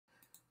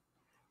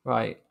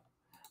Right.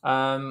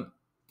 Um,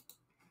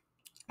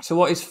 so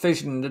what is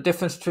fission? The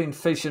difference between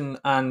fission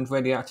and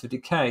radioactive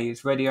decay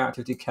is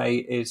radioactive decay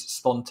is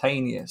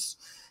spontaneous.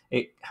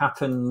 It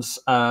happens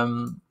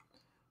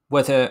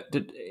whether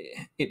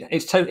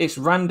it's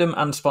random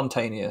and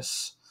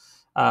spontaneous.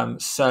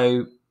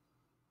 So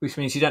which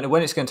means you don't know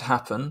when it's going to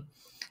happen,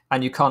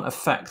 and you can't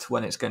affect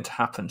when it's going to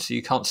happen. So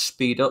you can't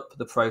speed up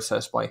the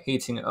process by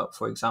heating it up,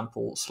 for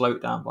example, slow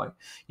it down by.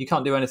 You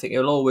can't do anything.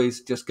 It'll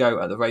always just go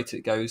at the rate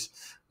it goes.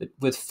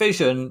 With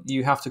fission,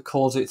 you have to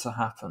cause it to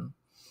happen.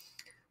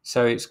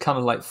 So it's kind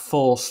of like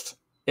forced,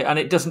 and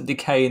it doesn't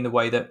decay in the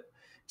way that.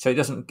 So it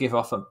doesn't give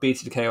off a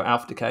beta decay or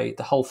alpha decay.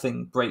 The whole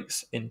thing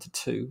breaks into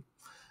two.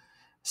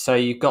 So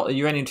you've got the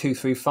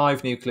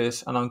uranium-235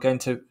 nucleus, and I'm going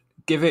to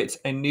give it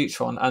a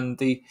neutron, and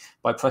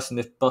by pressing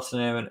this button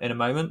here in a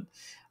moment.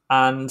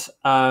 And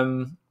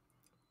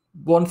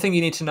one thing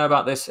you need to know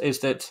about this is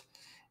that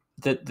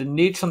the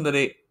neutron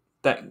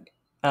that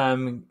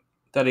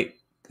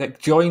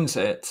joins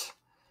it,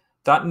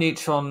 that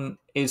neutron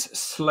is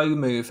slow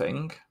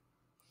moving,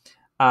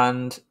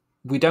 and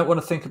we don't want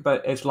to think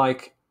about it as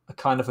like a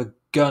kind of a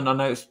gun. I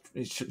know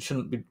it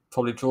shouldn't be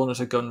probably drawn as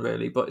a gun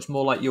really, but it's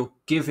more like you're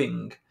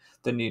giving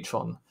the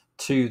neutron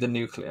to the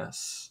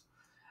nucleus,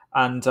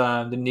 and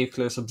the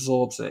nucleus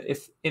absorbs it.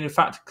 In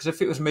fact, because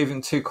if it was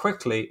moving too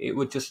quickly, it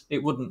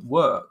wouldn't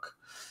work.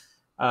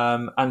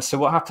 And so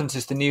what happens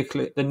is the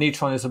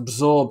neutron is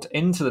absorbed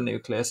into the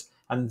nucleus,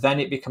 and then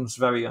it becomes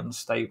very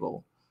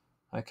unstable.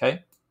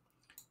 Okay,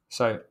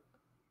 so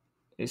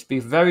it's be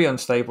very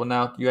unstable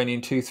now,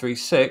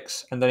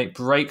 uranium-236, and then it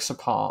breaks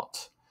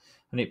apart,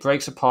 and it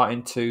breaks apart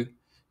into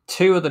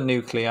two other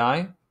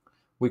nuclei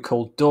we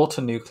call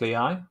daughter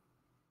nuclei,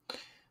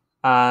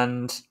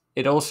 and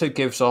it also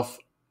gives off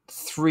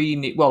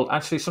three. Well,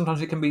 actually,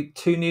 sometimes it can be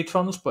two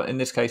neutrons, but in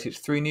this case, it's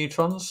three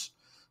neutrons.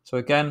 So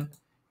again,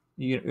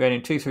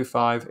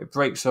 uranium-235, it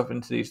breaks up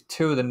into these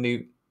two of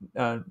the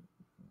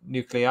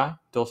nuclei,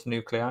 daughter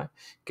nuclei,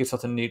 gives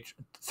off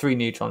three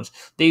neutrons.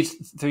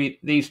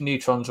 These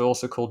neutrons are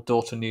also called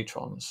daughter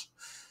neutrons.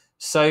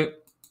 So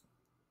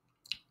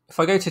if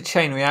I go to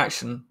chain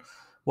reaction,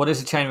 what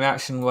is a chain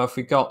reaction? Well, if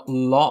we got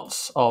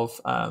lots of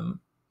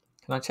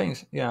can I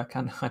change? Yeah,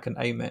 I can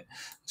aim it.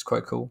 It's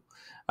quite cool.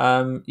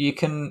 You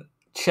can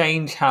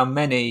change how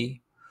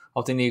many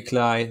of the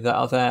nuclei that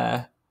are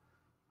there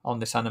on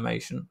this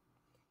animation,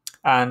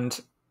 and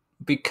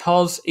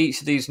because each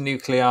of these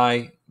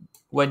nuclei,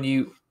 when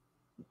you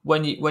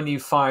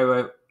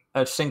fire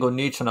a single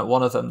neutron at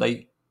one of them,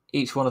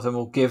 each one of them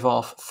will give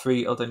off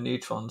three other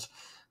neutrons.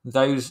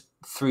 Those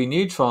three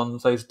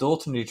neutrons, those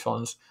daughter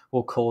neutrons,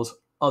 will cause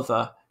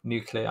other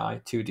nuclei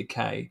to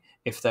decay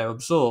if they're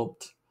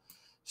absorbed.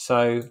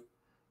 So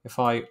if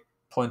I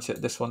point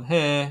at this one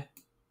here,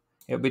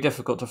 it'll be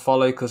difficult to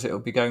follow because it'll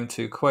be going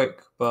too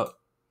quick, but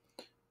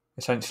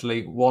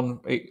essentially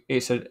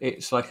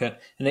it's like an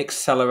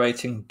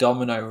accelerating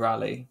domino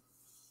rally.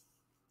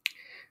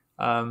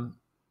 I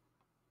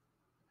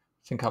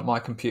think my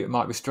computer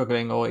might be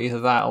struggling, or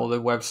either that or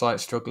the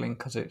website's struggling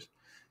because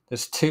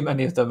there's too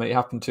many of them and it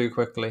happened too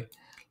quickly.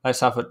 Let's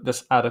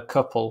just add a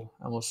couple,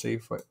 and we'll see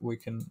if we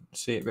can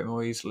see it a bit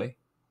more easily.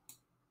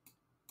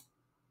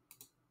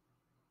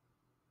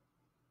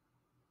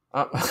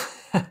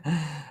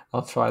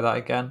 I'll try that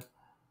again.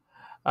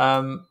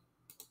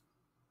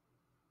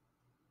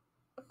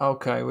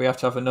 Okay, we have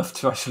to have enough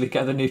to actually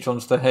get the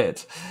neutrons to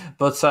hit,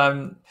 but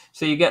so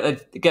you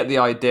get the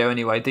idea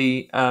anyway.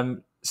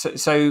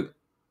 So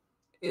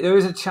there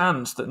is a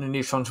chance that the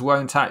neutrons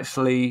won't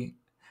actually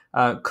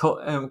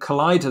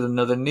collide with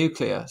another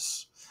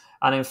nucleus,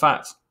 and in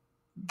fact,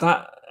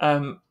 that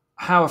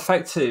how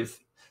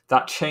effective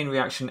that chain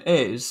reaction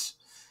is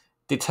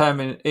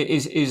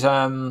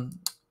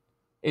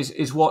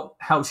is what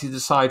helps you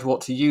decide what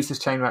to use this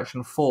chain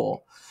reaction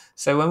for.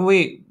 So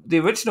the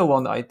original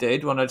one that I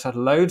did, when I just had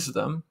loads of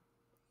them,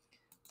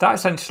 that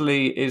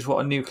essentially is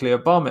what a nuclear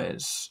bomb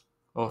is,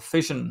 or a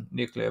fission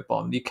nuclear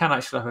bomb. You can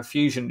actually have a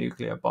fusion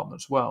nuclear bomb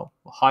as well,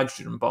 or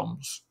hydrogen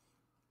bombs.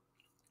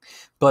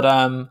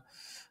 But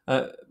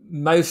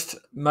most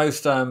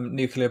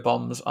nuclear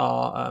bombs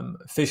are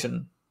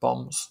fission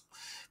bombs.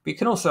 But you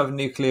can also have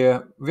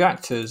nuclear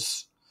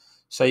reactors.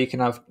 So you can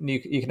have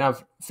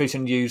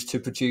fission used to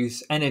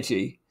produce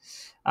energy,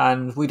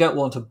 and we don't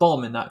want a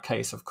bomb in that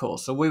case, of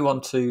course. So we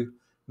want to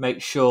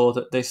make sure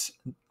that this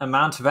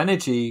amount of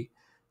energy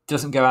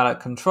doesn't go out of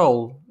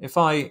control.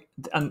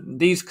 And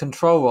these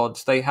control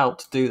rods, they help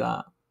to do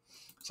that.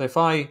 So if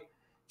I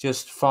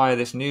just fire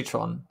this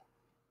neutron,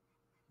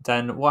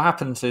 then what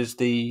happens is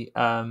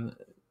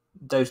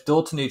those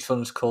daughter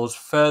neutrons cause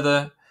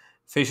further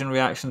fission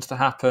reactions to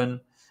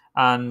happen,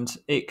 and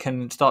it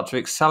can start to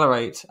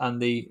accelerate, and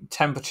the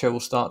temperature will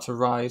start to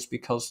rise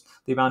because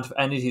the amount of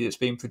energy that's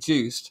being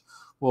produced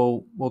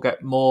will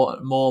get more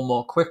and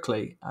more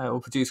quickly.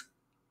 It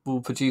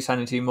will produce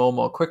energy more and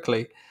more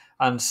quickly,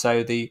 and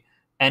so the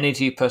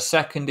energy per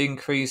second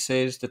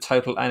increases. The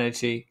total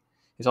energy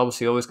is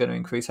obviously always going to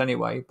increase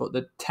anyway, but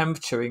the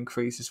temperature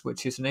increases,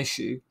 which is an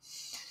issue.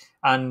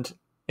 And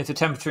if the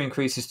temperature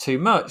increases too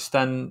much,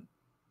 then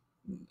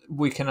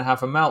we can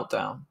have a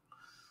meltdown,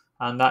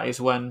 and that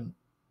is when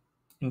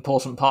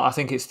important part. I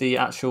think it's the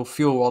actual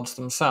fuel rods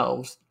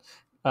themselves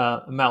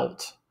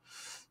melt.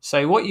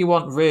 So what you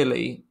want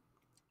really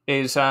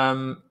is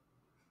there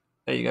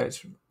you go.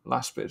 It's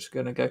last bit's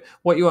going to go.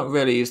 What you want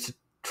really is to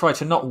try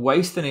to not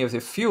waste any of the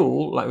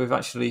fuel, like we've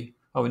actually.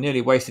 Oh, we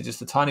nearly wasted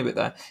just a tiny bit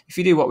there. If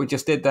you do what we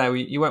just did there,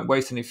 you won't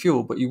waste any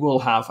fuel, but you will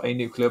have a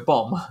nuclear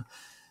bomb.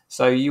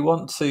 So you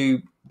want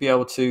to be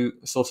able to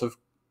sort of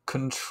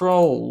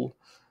control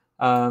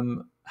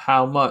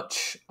how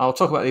much. I'll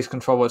talk about these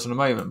control words in a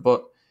moment,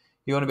 but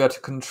you want to be able to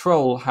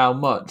control how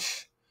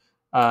much.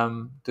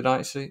 Did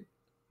I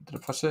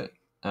press it?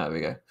 There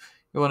we go.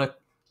 You want to.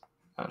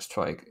 Let's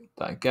try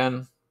that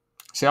again.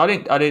 See, I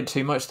didn't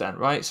too much then,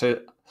 right?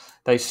 So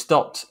they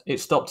stopped. It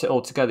stopped it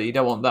altogether. You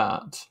don't want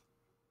that.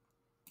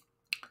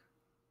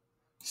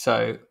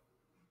 So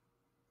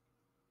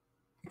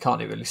you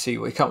can't really see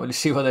where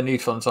the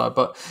neutrons are,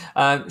 but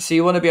so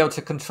you want to be able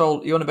to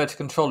control. You want to be able to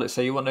control it.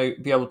 So you want to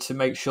be able to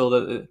make sure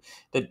that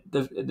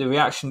the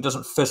reaction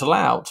doesn't fizzle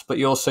out, but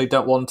you also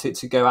don't want it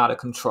to go out of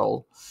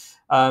control.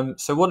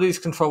 So what do these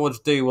control words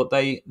do? What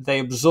they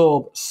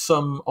absorb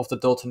some of the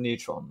Dalton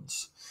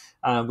neutrons.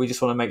 We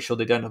just want to make sure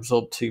they don't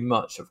absorb too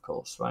much, of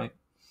course, right?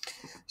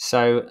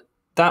 So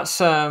that's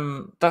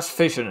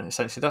fission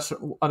essentially.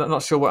 I'm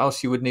not sure what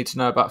else you would need to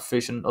know about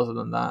fission other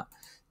than that.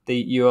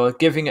 You are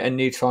giving it a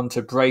neutron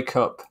to break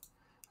up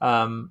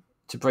the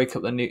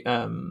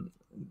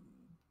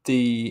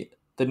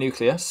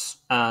nucleus,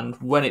 and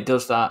when it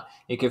does that,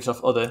 it gives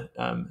off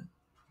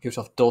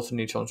Dalton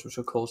neutrons, which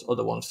will cause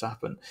other ones to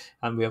happen,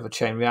 and we have a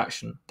chain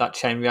reaction. That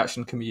chain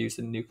reaction can be used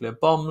in nuclear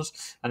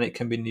bombs, and it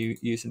can be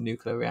used in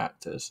nuclear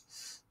reactors.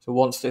 So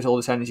once all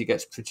this energy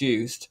gets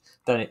produced,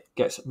 then it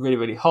gets really,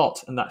 really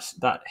hot, and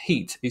that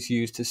heat is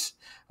used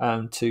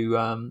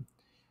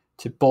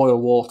to boil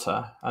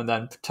water and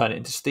then turn it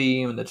into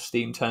steam, and the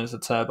steam turns the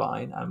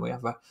turbine, and we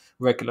have a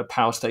regular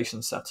power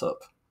station set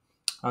up.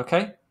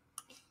 Okay,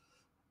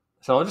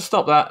 so I'll just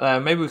stop that there.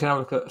 Maybe we can have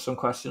a look at some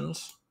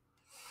questions.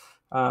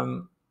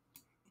 I've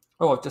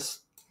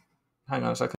just hang on a second.